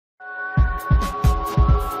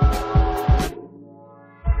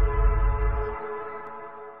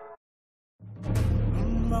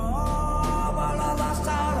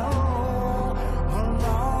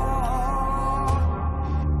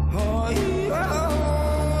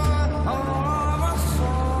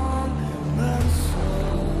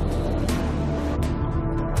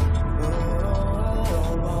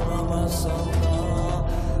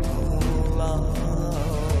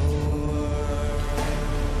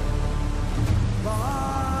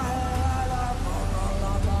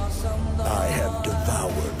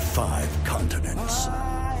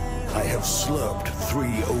have slurped 3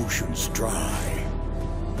 oceans dry.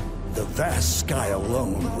 The vast sky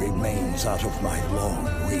alone remains out of my long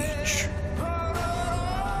reach.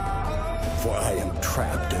 For I am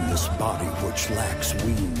trapped in this body which lacks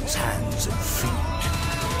wings, hands, and feet.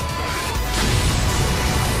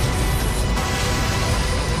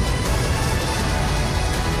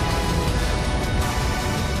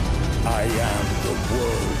 I am the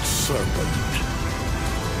world serpent.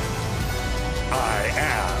 I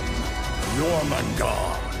am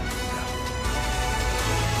Jormungand.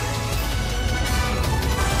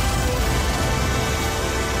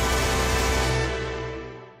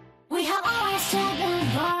 We have always said the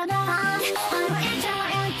border. I'm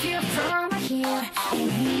enter you from here.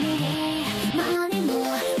 Money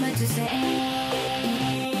more, what to say?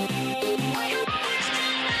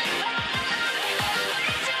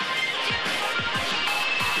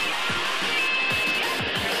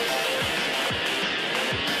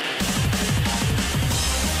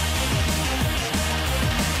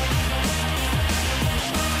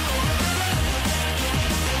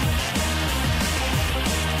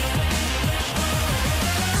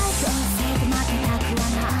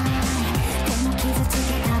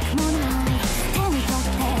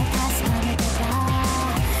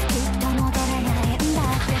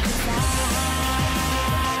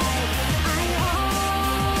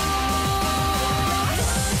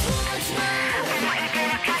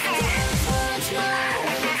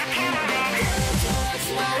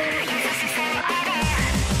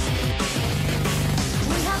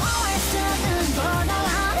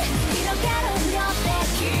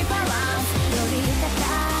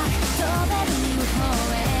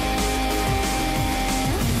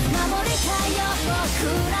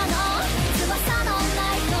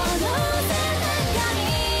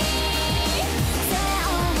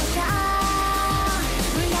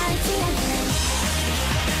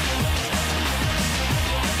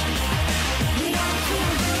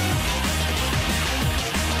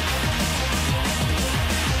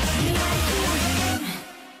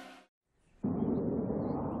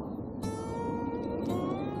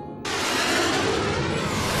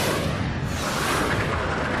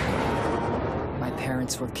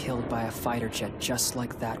 Were killed by a fighter jet just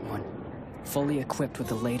like that one, fully equipped with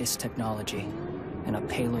the latest technology and a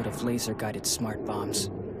payload of laser-guided smart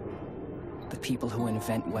bombs. The people who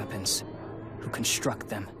invent weapons, who construct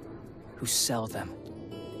them, who sell them,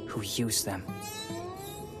 who use them.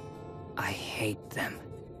 I hate them.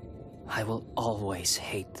 I will always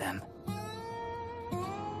hate them.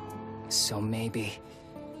 So maybe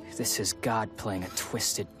this is God playing a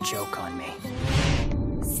twisted joke on me.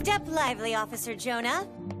 Step lively, Officer Jonah.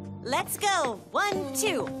 Let's go. 1,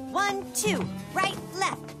 2, 1, 2. Right,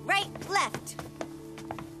 left, right, left.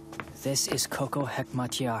 This is Coco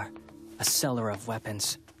Hekmatyar, a seller of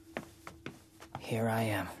weapons. Here I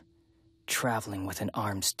am, traveling with an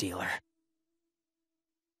arms dealer.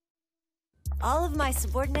 All of my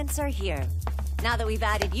subordinates are here. Now that we've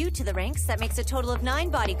added you to the ranks, that makes a total of 9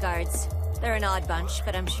 bodyguards. They're an odd bunch,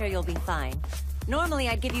 but I'm sure you'll be fine. Normally,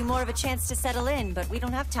 I'd give you more of a chance to settle in, but we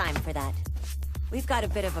don't have time for that. We've got a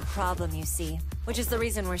bit of a problem, you see, which is the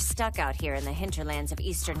reason we're stuck out here in the hinterlands of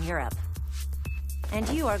Eastern Europe. And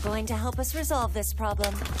you are going to help us resolve this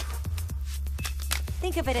problem.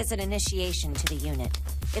 Think of it as an initiation to the unit.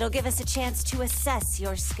 It'll give us a chance to assess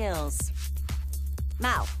your skills.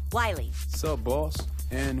 Mao, Wiley. Sup, boss?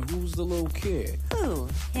 And who's the little kid? Who?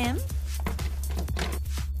 Him?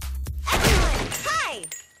 Excellent! Hi!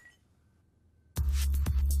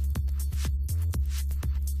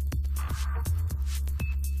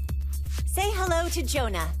 Say hello to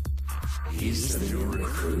Jonah. He's the new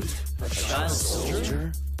recruit, a child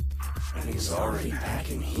soldier, and he's already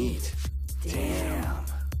packing heat. Damn.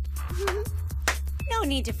 No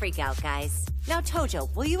need to freak out, guys. Now,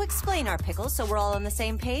 Tojo, will you explain our pickle so we're all on the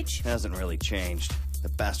same page? Hasn't really changed. The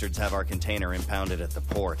bastards have our container impounded at the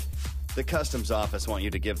port. The customs office want you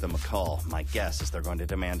to give them a call. My guess is they're going to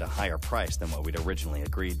demand a higher price than what we'd originally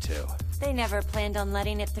agreed to. They never planned on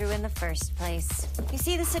letting it through in the first place. You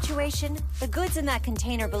see the situation? The goods in that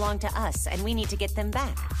container belong to us, and we need to get them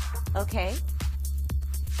back. Okay?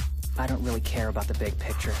 I don't really care about the big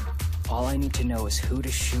picture. All I need to know is who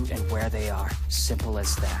to shoot and where they are. Simple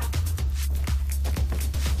as that.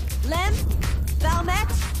 Lem, Valmet,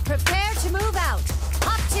 prepare to move out.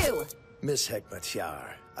 Hop 2. Miss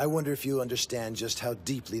Hekmatyar, I wonder if you understand just how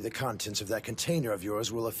deeply the contents of that container of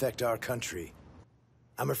yours will affect our country.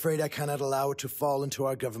 I'm afraid I cannot allow it to fall into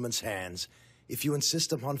our government's hands. If you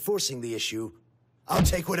insist upon forcing the issue, I'll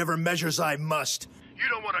take whatever measures I must. You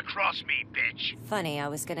don't want to cross me, bitch. Funny, I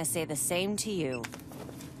was gonna say the same to you.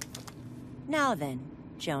 Now then,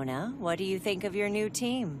 Jonah, what do you think of your new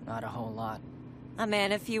team? Not a whole lot. A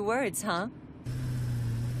man of few words, huh?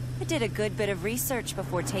 I did a good bit of research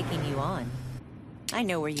before taking you on. I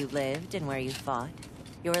know where you lived and where you fought,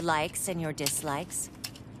 your likes and your dislikes.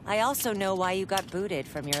 I also know why you got booted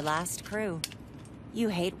from your last crew. You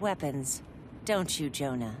hate weapons, don't you,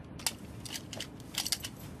 Jonah?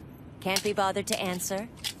 Can't be bothered to answer?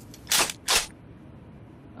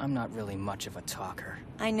 I'm not really much of a talker.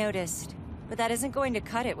 I noticed, but that isn't going to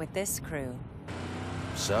cut it with this crew.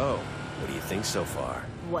 So, what do you think so far?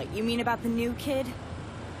 What, you mean about the new kid?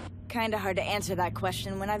 Kinda hard to answer that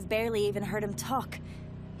question when I've barely even heard him talk.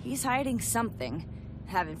 He's hiding something.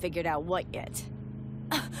 Haven't figured out what yet.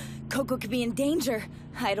 Coco could be in danger.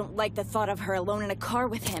 I don't like the thought of her alone in a car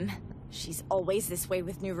with him. She's always this way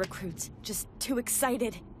with new recruits. Just too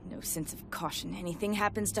excited. No sense of caution. Anything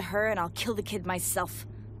happens to her and I'll kill the kid myself.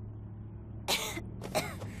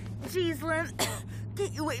 Jeez, Lynn.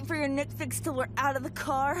 Can't you wait for your neck fix till we're out of the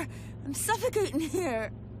car? I'm suffocating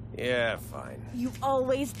here. Yeah, fine. You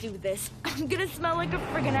always do this. I'm gonna smell like a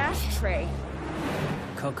friggin' ashtray.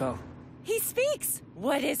 Coco, He speaks!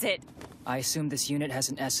 What is it? I assume this unit has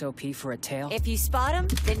an SOP for a tail? If you spot him,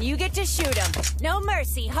 then you get to shoot him. No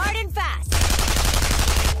mercy, hard and fast.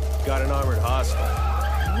 Got an armored hostile.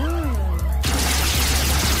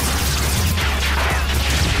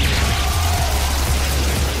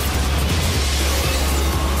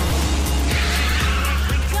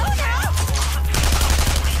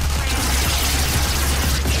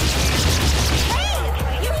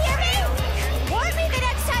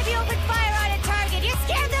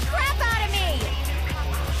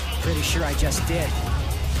 Pretty sure I just did.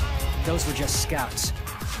 Those were just scouts.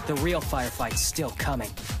 The real firefight's still coming.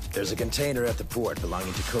 There's a container at the port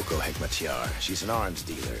belonging to Coco Hegmatiar. She's an arms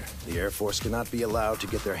dealer. The Air Force cannot be allowed to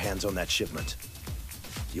get their hands on that shipment.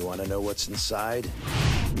 Do you want to know what's inside?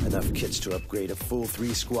 Enough kits to upgrade a full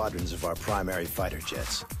 3 squadrons of our primary fighter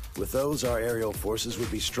jets. With those, our aerial forces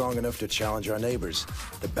would be strong enough to challenge our neighbors.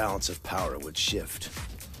 The balance of power would shift.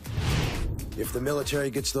 If the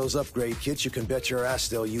military gets those upgrade kits, you can bet your ass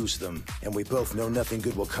they'll use them. And we both know nothing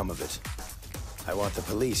good will come of it. I want the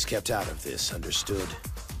police kept out of this, understood?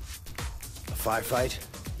 A firefight?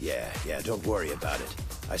 Yeah, don't worry about it.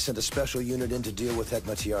 I sent a special unit in to deal with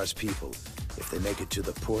Hegmatiar's people. If they make it to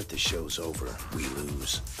the port, the show's over. We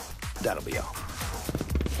lose. That'll be all.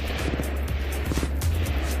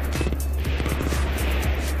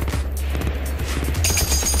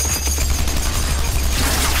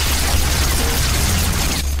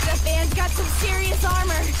 Serious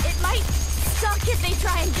armor. It might suck if they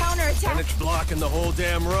try and counterattack. And it's blocking the whole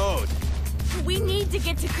damn road. We need to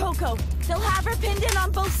get to Coco. They'll have her pinned in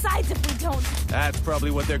on both sides if we don't. That's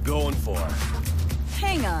probably what they're going for.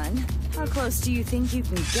 Hang on. How close do you think you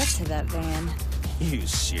can get to that van? You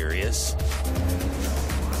serious?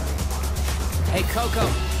 Hey, Coco,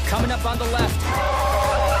 coming up on the left.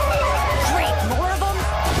 Great, more of them?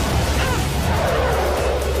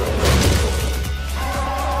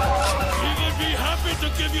 To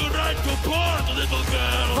give you right to port, little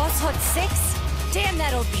girl! Boss Hot 6? Damn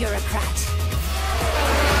that old bureaucrat.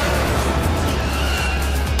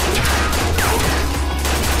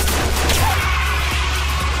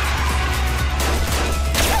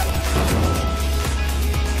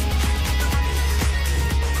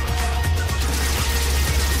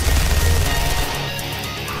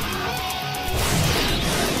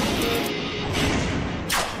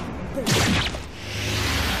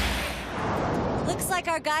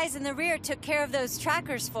 Our guys in the rear took care of those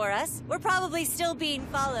trackers for us. We're probably still being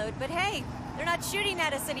followed, but hey, they're not shooting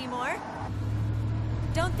at us anymore.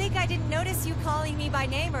 Don't think I didn't notice you calling me by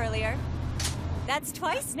name earlier. That's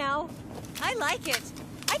twice now. I like it.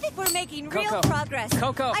 I think we're making real progress.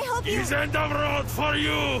 Coco! I hope you— He's end of road for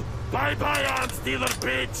you! Bye-bye, arms dealer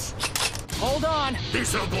bitch! Hold on!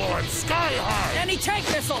 This'll blow him sky high! Any tank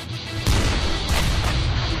missile!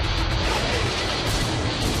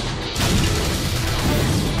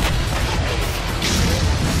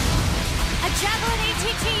 Javelin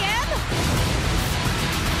ATTM?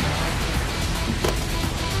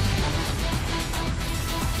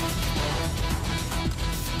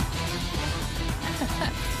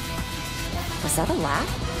 Was that a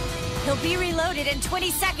laugh? He'll be reloaded in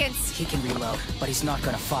 20 seconds. He can reload, but he's not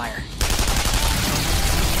gonna fire.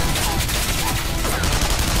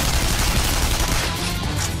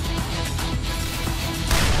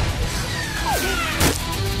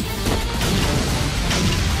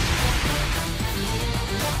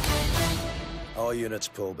 All units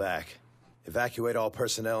pull back. Evacuate all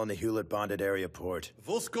personnel in the Hewlett-bonded area port.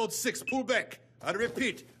 Voice code 6, pull back. I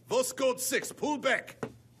repeat, voice code 6, pull back.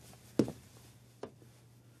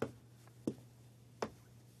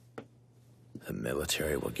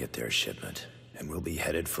 military will get their shipment, and we'll be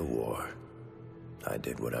headed for war. I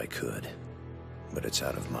did what I could, but it's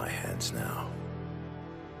out of my hands now.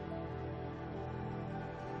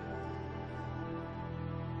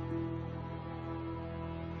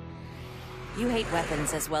 You hate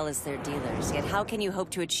weapons as well as their dealers, yet how can you hope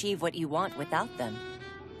to achieve what you want without them?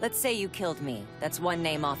 Let's say you killed me. That's one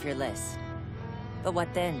name off your list. But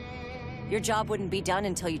what then? Your job wouldn't be done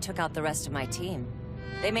until you took out the rest of my team.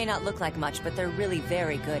 They may not look like much, but they're really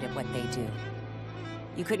very good at what they do.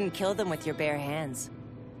 You couldn't kill them with your bare hands.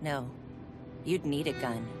 No. You'd need a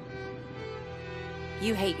gun.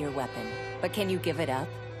 You hate your weapon, but can you give it up?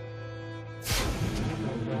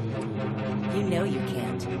 You know you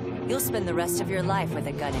can't. You'll spend the rest of your life with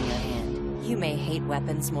a gun in your hand. You may hate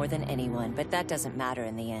weapons more than anyone, but that doesn't matter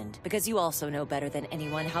in the end, because you also know better than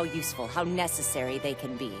anyone how useful, how necessary they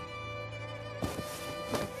can be.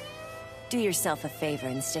 Do yourself a favor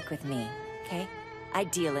and stick with me, okay? I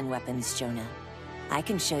deal in weapons, Jonah. I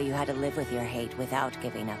can show you how to live with your hate without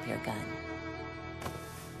giving up your gun.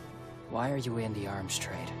 Why are you in the arms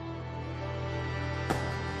trade?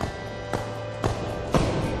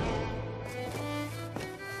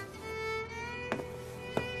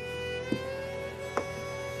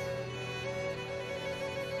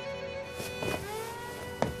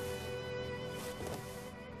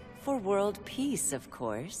 For world peace, of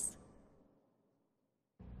course.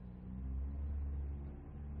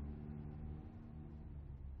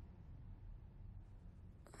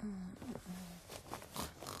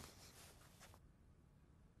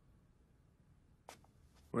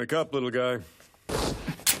 Wake up, little guy.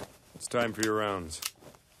 It's time for your rounds.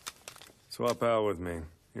 Swap out with me.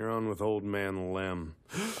 You're on with old man Lem.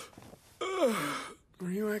 Are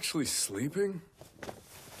you actually sleeping?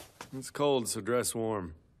 It's cold, so dress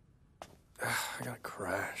warm. I gotta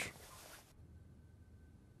crash.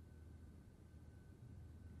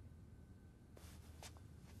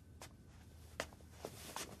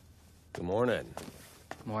 Good morning.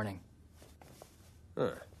 Morning.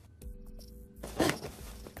 Huh.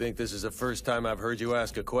 Think this is the first time I've heard you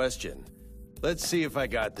ask a question. Let's see if I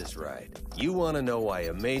got this right. You want to know why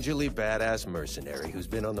a majorly badass mercenary who's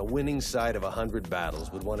been on the winning side of 100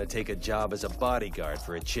 battles would want to take a job as a bodyguard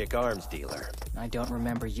for a chick arms dealer? I don't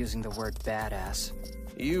remember using the word badass.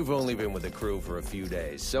 You've only been with the crew for a few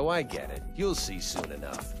days, so I get it. You'll see soon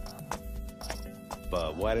enough.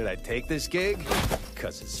 But why did I take this gig?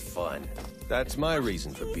 'Cause it's fun. That's my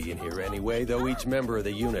reason for being here anyway, though each member of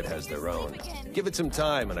the unit has their own. Give it some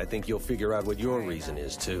time, and I think you'll figure out what your reason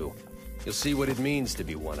is, too. You'll see what it means to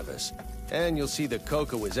be one of us. And you'll see that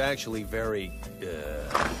Coco is actually very,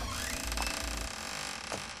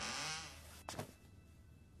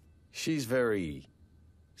 she's very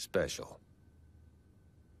special.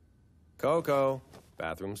 Coco,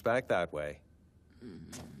 bathroom's back that way.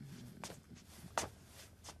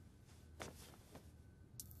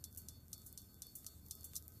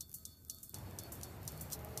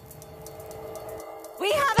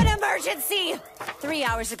 We have an emergency! 3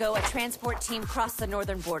 hours ago, a transport team crossed the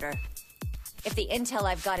northern border. If the intel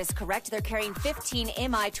I've got is correct, they're carrying 15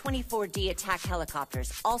 Mi-24D attack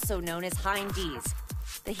helicopters, also known as Hind Ds.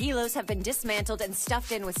 The helos have been dismantled and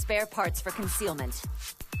stuffed in with spare parts for concealment.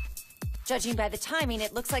 Judging by the timing,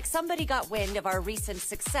 it looks like somebody got wind of our recent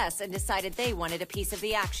success and decided they wanted a piece of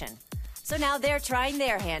the action. So now they're trying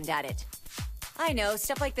their hand at it. I know,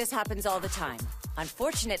 stuff like this happens all the time.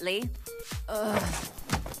 Unfortunately,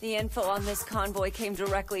 the info on this convoy came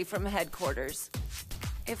directly from headquarters.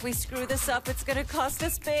 If we screw this up, it's gonna cost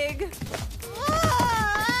us big.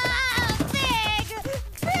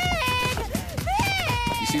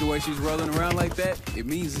 You see the way she's rolling around like that? It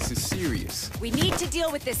means this is serious. We need to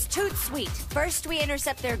deal with this toot sweet. First, we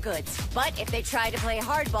intercept their goods. But if they try to play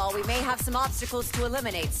hardball, we may have some obstacles to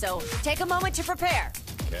eliminate, so take a moment to prepare.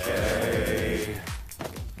 Okay.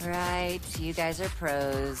 Right, you guys are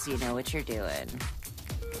pros. You know what you're doing.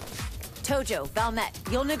 Tojo, Valmet,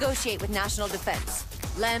 you'll negotiate with National Defense.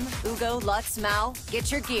 Lem, Ugo, Lutz, Mao,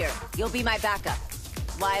 get your gear. You'll be my backup.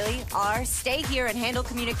 Wiley, R, stay here and handle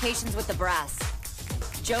communications with the brass.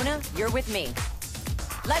 Jonah, you're with me.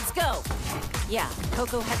 Let's go! Yeah,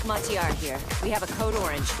 Coco Hekmatyar here. We have a code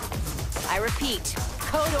orange. I repeat,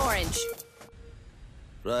 code orange.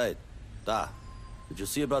 Right. Da. Did you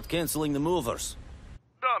see about canceling the movers?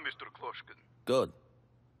 Da, Mr. Kloshkin. Good.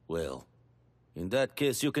 Well, in that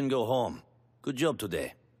case, you can go home. Good job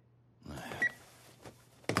today.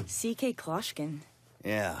 C.K. Kloshkin.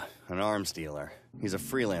 Yeah, an arms dealer. He's a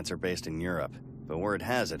freelancer based in Europe, but word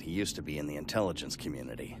has it he used to be in the intelligence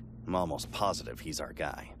community. I'm almost positive he's our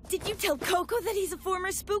guy. Did you tell Coco that he's a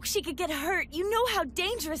former spook? She could get hurt. You know how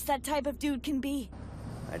dangerous that type of dude can be.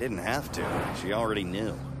 I didn't have to. She already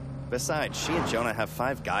knew. Besides, she and Jonah have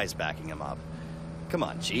 5 guys backing him up. Come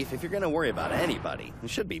on, Chief. If you're gonna worry about anybody, it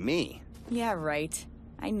should be me. Yeah, right.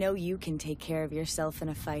 I know you can take care of yourself in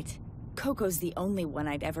a fight. Coco's the only one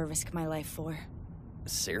I'd ever risk my life for.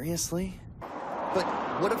 Seriously? But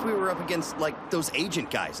what if we were up against, like, those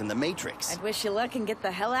agent guys in the Matrix? I'd wish you luck and get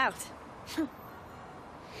the hell out.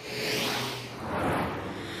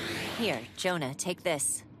 Here, Jonah, take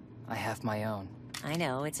this. I have my own. I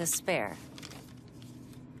know, it's a spare.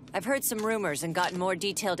 I've heard some rumors and gotten more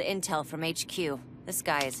detailed intel from HQ. This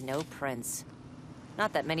guy is no prince.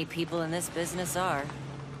 Not that many people in this business are.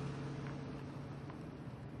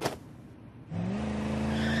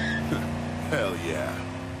 Hell yeah.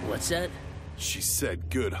 What's that? She said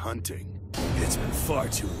good hunting. It's been far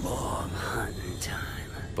too long. Hunting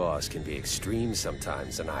time. Boss can be extreme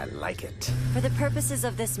sometimes, and I like it. For the purposes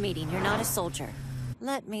of this meeting, you're not a soldier.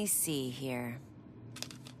 Let me see here.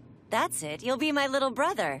 That's it. You'll be my little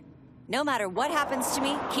brother. No matter what happens to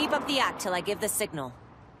me, keep up the act till I give the signal.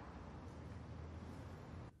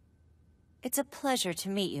 It's a pleasure to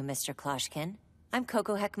meet you, Mr. Kloshkin. I'm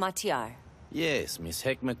Coco Hekmatyar. Yes, Miss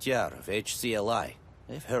Hekmatyar of HCLI.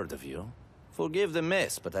 I've heard of you. Forgive the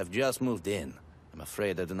mess, but I've just moved in. I'm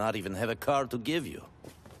afraid I do not even have a card to give you.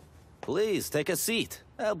 Please, take a seat.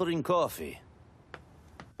 I'll bring coffee.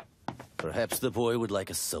 Perhaps the boy would like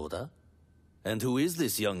a soda? And who is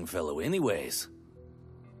this young fellow, anyways?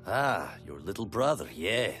 Ah, your little brother,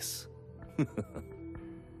 yes.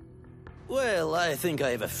 Well, I think I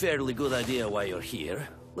have a fairly good idea why you're here.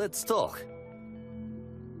 Let's talk.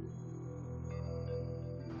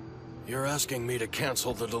 You're asking me to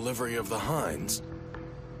cancel the delivery of the hinds?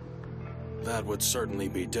 That would certainly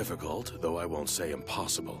be difficult, though I won't say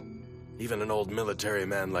impossible. Even an old military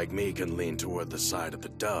man like me can lean toward the side of the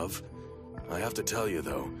dove. I have to tell you,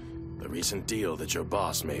 though, the recent deal that your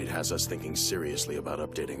boss made has us thinking seriously about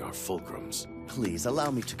updating our fulcrums. Please,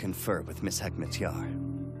 allow me to confer with Miss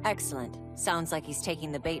Hekmatyar. Excellent. Sounds like he's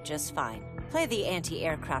taking the bait just fine. Play the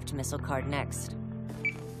anti-aircraft missile card next.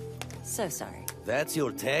 So sorry. That's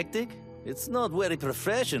your tactic? It's not very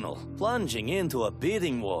professional, plunging into a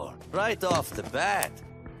bidding war, right off the bat.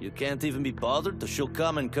 You can't even be bothered to show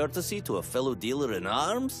common courtesy to a fellow dealer in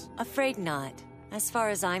arms? Afraid not. As far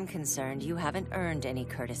as I'm concerned, you haven't earned any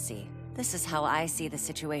courtesy. This is how I see the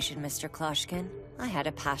situation, Mr. Kloshkin. I had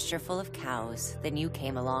a pasture full of cows. Then you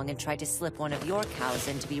came along and tried to slip one of your cows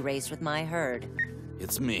in to be raised with my herd.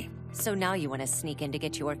 It's me. So now you want to sneak in to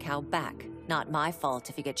get your cow back. Not my fault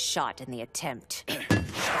if you get shot in the attempt.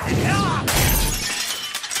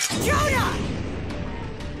 Jonah!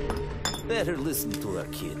 Better listen to her,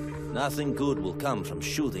 kid. Nothing good will come from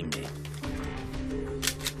shooting me.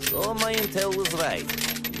 So my intel was right.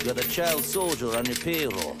 You got a child soldier on your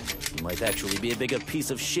payroll. You might actually be a bigger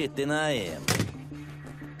piece of shit than I am.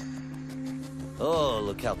 Oh,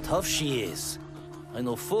 look how tough she is. I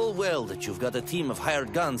know full well that you've got a team of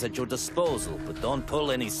hired guns at your disposal, but don't pull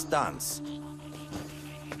any stunts.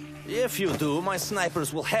 If you do, my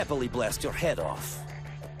snipers will happily blast your head off.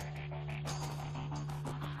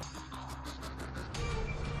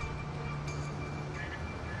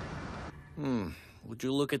 Would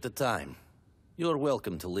you look at the time? You're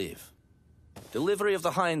welcome to leave. Delivery of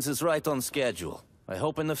the hinds is right on schedule. I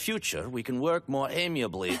hope in the future we can work more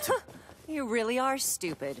amiably to... You really are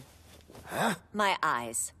stupid. Huh? My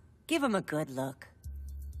eyes. Give him a good look.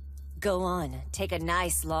 Go on, take a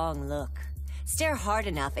nice long look. Stare hard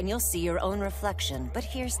enough and you'll see your own reflection. But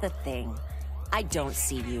here's the thing. I don't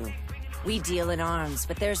see you. We deal in arms,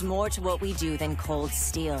 but there's more to what we do than cold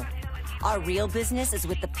steel. Our real business is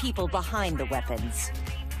with the people behind the weapons.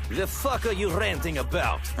 The fuck are you ranting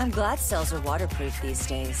about? I'm glad cells are waterproof these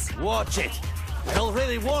days. Watch it! I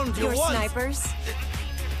already warned you Your once! snipers?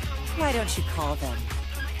 Why don't you call them?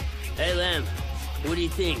 Hey, Lamb. What do you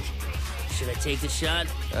think? Should I take the shot?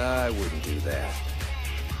 I wouldn't do that.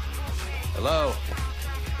 Hello?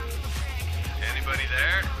 Anybody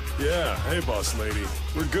there? Yeah, hey, boss lady.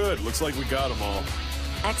 We're good. Looks like we got them all.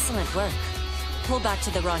 Excellent work. Pull back to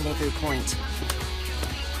the rendezvous point.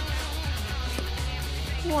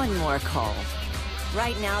 One more call.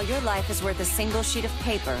 Right now, your life is worth a single sheet of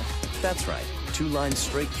paper. That's right. 2 lines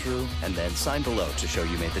straight through, and then sign below to show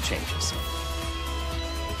you made the changes.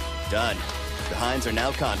 Done. The hinds are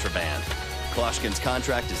now contraband. Kloshkin's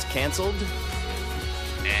contract is canceled.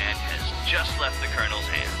 And has just left the Colonel's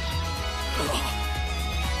hands.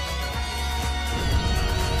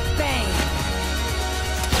 Bang!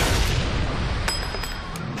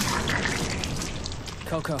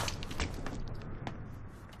 Coco.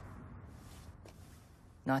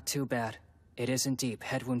 Not too bad. It isn't deep.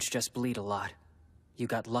 Head wounds just bleed a lot. You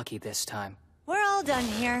got lucky this time. We're all done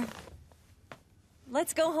here.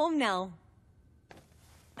 Let's go home now.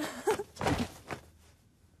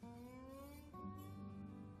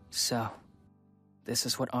 So, this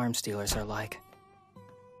is what arms dealers are like.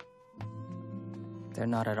 They're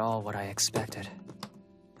not at all what I expected,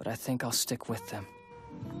 but I think I'll stick with them.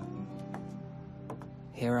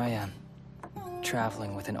 Here I am,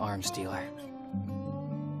 traveling with an arms dealer.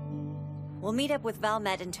 We'll meet up with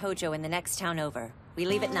Valmet and Tojo in the next town over. We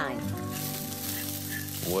leave at 9.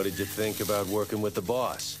 What did you think about working with the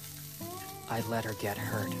boss? I let her get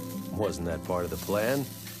hurt. Wasn't that part of the plan?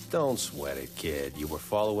 Don't sweat it, kid. You were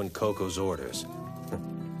following Coco's orders.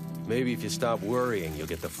 Maybe if you stop worrying, you'll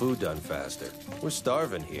get the food done faster. We're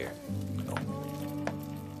starving here.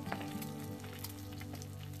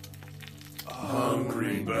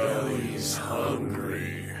 Hungry bellies,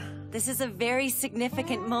 hungry. This is a very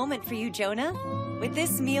significant moment for you, Jonah. With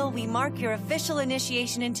this meal, we mark your official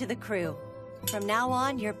initiation into the crew. From now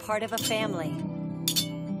on, you're part of a family.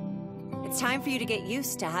 It's time for you to get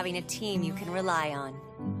used to having a team you can rely on.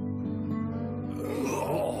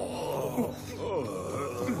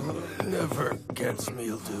 Never gets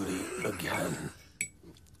meal duty again.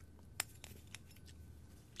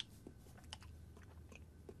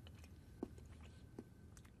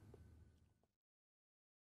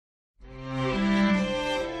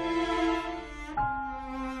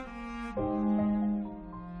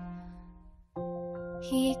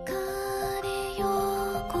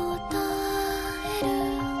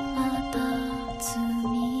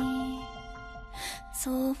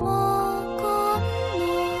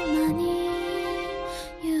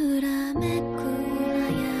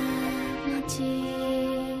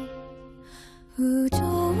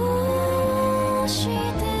 우주